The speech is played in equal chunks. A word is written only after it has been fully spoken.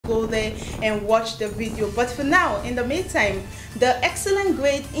go there and watch the video. But for now, in the meantime, the Excellent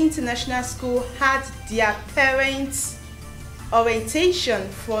Grade International School had their parents' orientation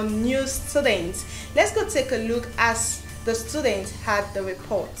for new students. Let's go take a look as the students had the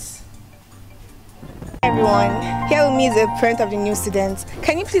reports. Hi everyone, here with me is a parent of the new students.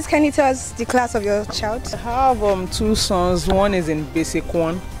 Can you tell us the class of your child? I have two sons. One is in Basic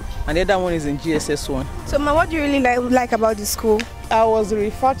 1 and the other one is in GSS 1. So ma, what do you really like about the school? I was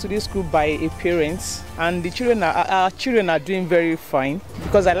referred to this school by a parent, and our children are doing very fine.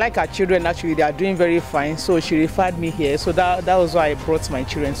 Because I like our children, actually they are doing very fine, so she referred me here. So that was why I brought my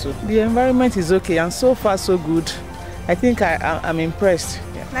children. So the environment is okay and so far so good. I think I'm impressed.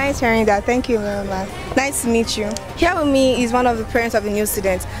 Yeah. Nice hearing that. Thank you, Mama. Nice to meet you. Here with me is one of the parents of the new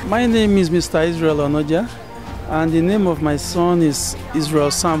students. My name is Mr. Israel Onoja, and the name of my son is Israel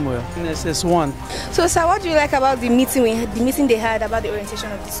Samuel in SS1. So, sir, what do you like about the meeting they had about the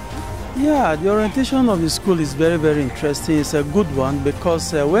orientation of the school? Yeah, the orientation of the school is very, very interesting. It's a good one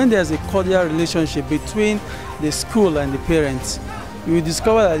because when there's a cordial relationship between the school and the parents, you will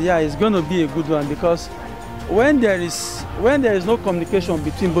discover that it's going to be a good one, because when there is no communication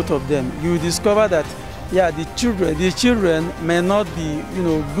between both of them, you will discover that the children may not be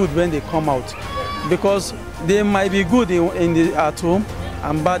good when they come out, because they might be good at home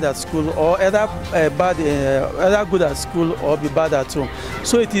and bad at school, or either good at school or be bad at home.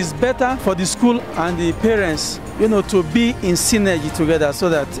 So it is better for the school and the parents to be in synergy together so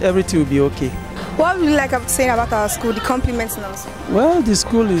that everything will be okay. What would you like saying about our school, the compliments now? Well, the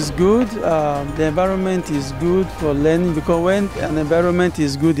school is good, the environment is good for learning, because when an environment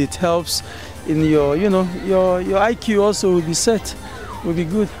is good, it helps in your IQ also will be set, will be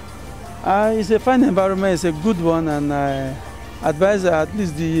good. It's a fine environment, it's a good one, and I advise that at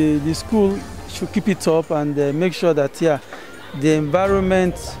least the school should keep it up and make sure that the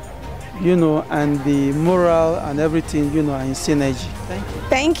environment, and the moral and everything, are in synergy. Thank you.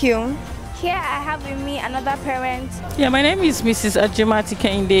 Thank you. Here I have with me another parent. Yeah, my name is Mrs. Ajimati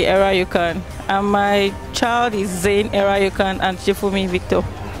Kende Erayukan, and my child is Zain Erayukan and Chifumi Victor.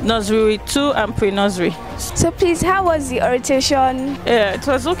 Nursery 2 and pre-nursery. So please, how was the orientation? Yeah, it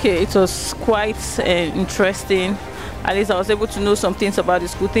was okay. It was quite interesting. At least I was able to know some things about the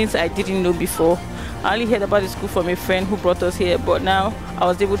school, things I didn't know before. I only heard about the school from a friend who brought us here, but now I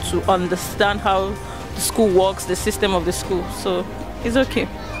was able to understand how the school works, the system of the school. So it's okay.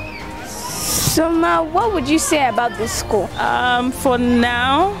 So ma, what would you say about this school? For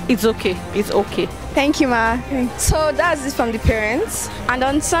now, it's okay. It's okay. Thank you, ma. So that's it from the parents. And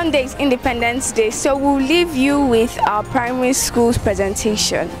on Sunday is Independence Day, so we'll leave you with our primary school's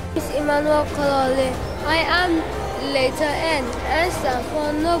presentation. It's Emmanuel Kolole. I am letter N. S stands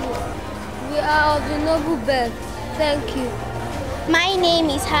for Noble. We are of the Noble birth. Thank you. My name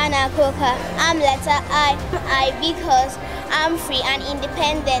is Hannah Koka. I'm letter I because I'm free and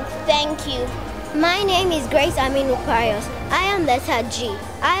independent. Thank you. My name is Grace Aminu Parios. I am letter G.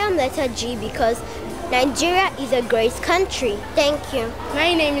 I am letter G because Nigeria is a great country. Thank you.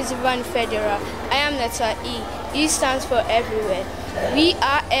 My name is Ivan Federa. I am letter E. E stands for everywhere. We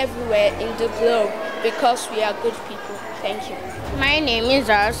are everywhere in the globe because we are good people. Thank you. My name is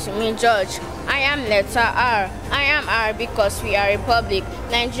Arasimi George. I am letter R. I am R because we are a republic.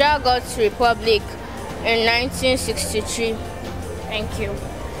 Nigeria got republic in 1963. Thank you.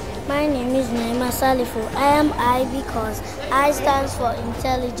 My name is Naima Salifu. I am I because I stands for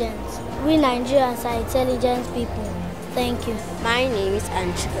intelligence. We Nigerians are intelligent people. Thank you. My name is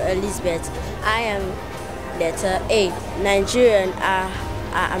Andrew Elizabeth. I am letter A. Nigerians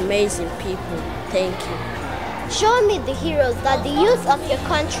are amazing people. Thank you. Show me the heroes that the youth of your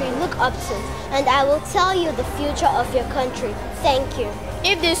country look up to, and I will tell you the future of your country. Thank you.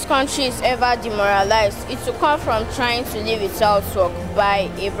 If this country is ever demoralized, it will come from trying to live without work. By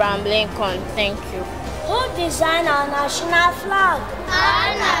Abraham Lincoln. Thank you. Who designed our national flag?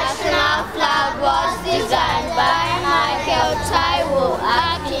 Our national flag was designed by Michael Taiwo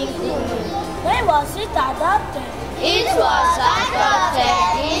Akinkunmi. When was it adopted? It was adopted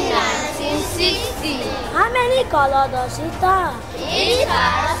in 1960. How many colors does it have? It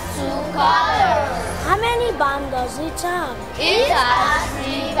has 2 colors. How many bands does it have? It has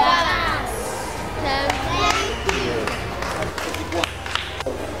 3 bands. Thank you.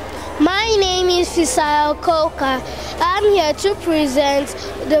 My name is Fisayo Koka. I'm here to present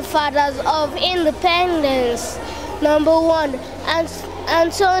the fathers of independence. Number 1,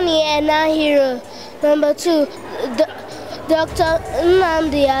 Anthony Enahiro. Number 2, Dr.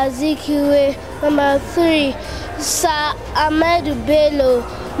 Nnamdi Azikiwe. Number 3, Sir Ahmedu Bello.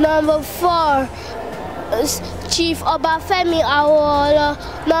 Number 4, Chief Obafemi Awolowo.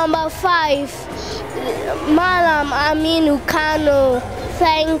 Number 5, Malam Aminu Kano.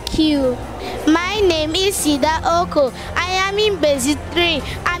 Thank you. My name is Sida Oko. I am in Basic 3.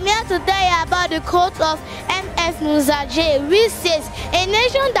 I'm here to tell you about the quote of M.F. Muzaje, which says, "A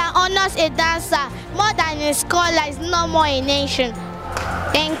nation that honors a dancer more than a scholar is no more a nation."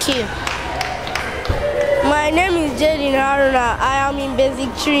 Thank you. My name is Jadin Haruna. I am in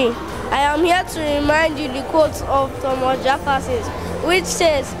Basic 3. I am here to remind you the quote of Thomas Jefferson, which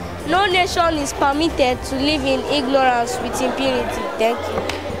says, "No nation is permitted to live in ignorance with impunity." Thank you.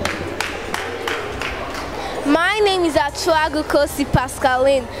 My name is Atuagu Kosi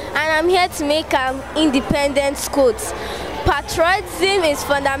Pascaline, and I'm here to make an independence quote. Patriotism is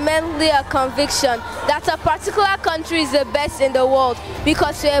fundamentally a conviction that a particular country is the best in the world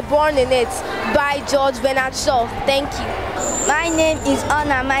because we were born in it. By George Bernard Shaw. Thank you. My name is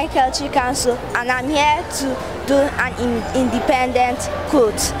Ona Michael Chikanso, and I'm here to do an independent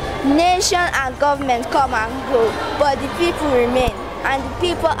quote. Nation and government come and go, but the people remain. And the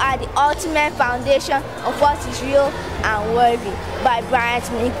people are the ultimate foundation of what is real and worthy. By Bryant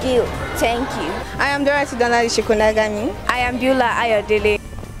McGill. Thank you. I am Dorothy Donald Shikunagami. I am Beulah Ayodele.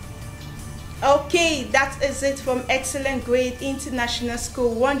 Okay, that is it from Excellent Grade International School.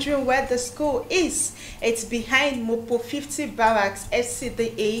 Wondering where the school is? It's behind Mopo 50 Barracks,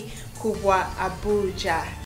 FCDA, Kubwa, Abuja.